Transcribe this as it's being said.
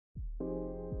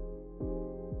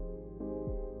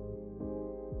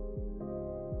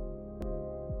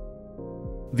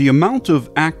The amount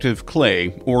of active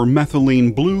clay, or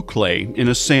methylene blue clay, in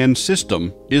a sand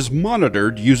system is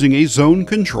monitored using a zone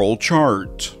control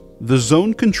chart. The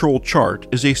zone control chart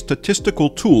is a statistical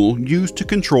tool used to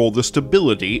control the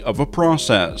stability of a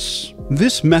process.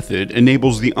 This method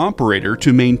enables the operator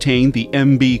to maintain the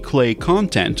MB clay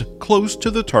content close to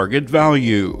the target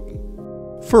value.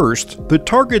 First, the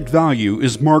target value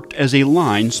is marked as a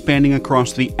line spanning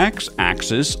across the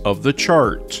x-axis of the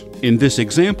chart. In this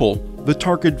example, the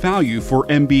target value for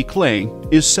MB clay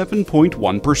is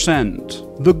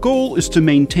 7.1%. The goal is to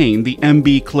maintain the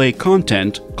MB clay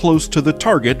content close to the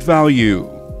target value.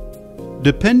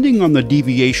 Depending on the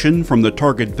deviation from the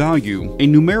target value, a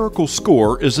numerical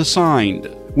score is assigned.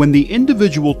 When the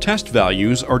individual test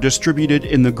values are distributed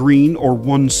in the green or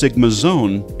 1 sigma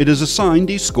zone, it is assigned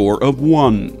a score of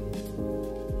 1.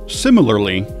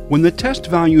 Similarly, when the test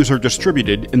values are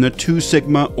distributed in the 2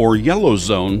 sigma or yellow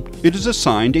zone, it is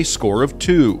assigned a score of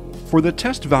 2. For the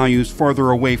test values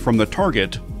farther away from the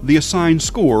target, the assigned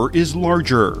score is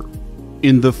larger.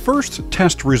 In the first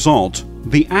test result,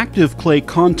 the active clay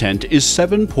content is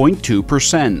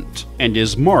 7.2% and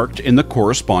is marked in the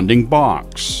corresponding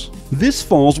box. This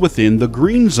falls within the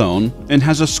green zone and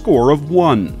has a score of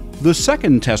 1. The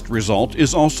second test result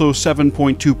is also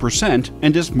 7.2%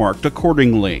 and is marked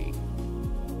accordingly.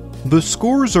 The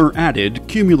scores are added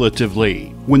cumulatively.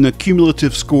 When the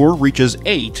cumulative score reaches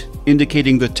 8,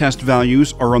 indicating the test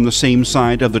values are on the same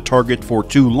side of the target for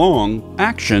too long,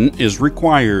 action is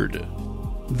required.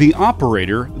 The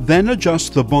operator then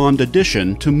adjusts the bond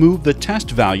addition to move the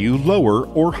test value lower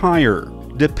or higher,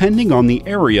 depending on the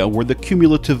area where the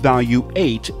cumulative value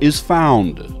 8 is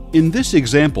found. In this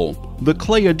example, the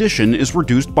clay addition is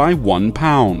reduced by 1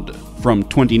 pound, from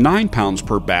 29 pounds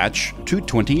per batch to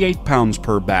 28 pounds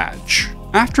per batch.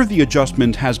 After the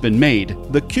adjustment has been made,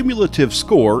 the cumulative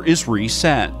score is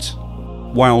reset.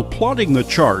 While plotting the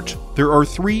chart, there are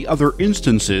 3 other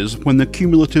instances when the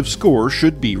cumulative score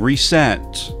should be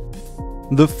reset.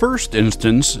 The first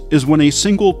instance is when a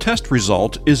single test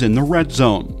result is in the red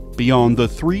zone, beyond the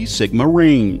 3 sigma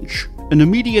range. An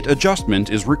immediate adjustment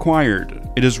is required.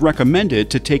 It is recommended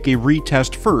to take a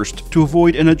retest first to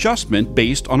avoid an adjustment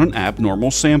based on an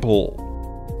abnormal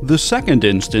sample. The second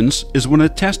instance is when a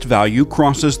test value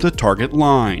crosses the target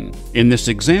line. In this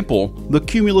example, the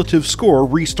cumulative score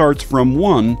restarts from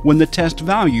 1 when the test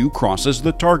value crosses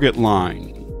the target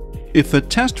line. If a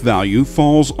test value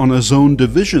falls on a zone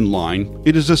division line,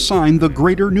 it is assigned the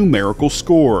greater numerical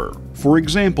score. For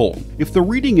example, if the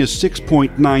reading is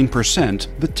 6.9%,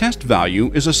 the test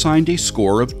value is assigned a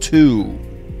score of 2.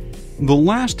 The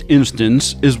last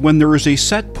instance is when there is a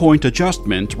set point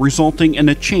adjustment resulting in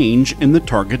a change in the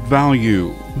target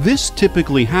value. This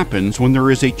typically happens when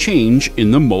there is a change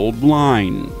in the mold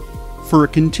line. For a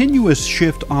continuous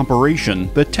shift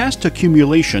operation, the test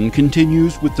accumulation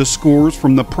continues with the scores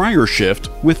from the prior shift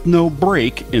with no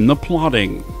break in the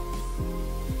plotting.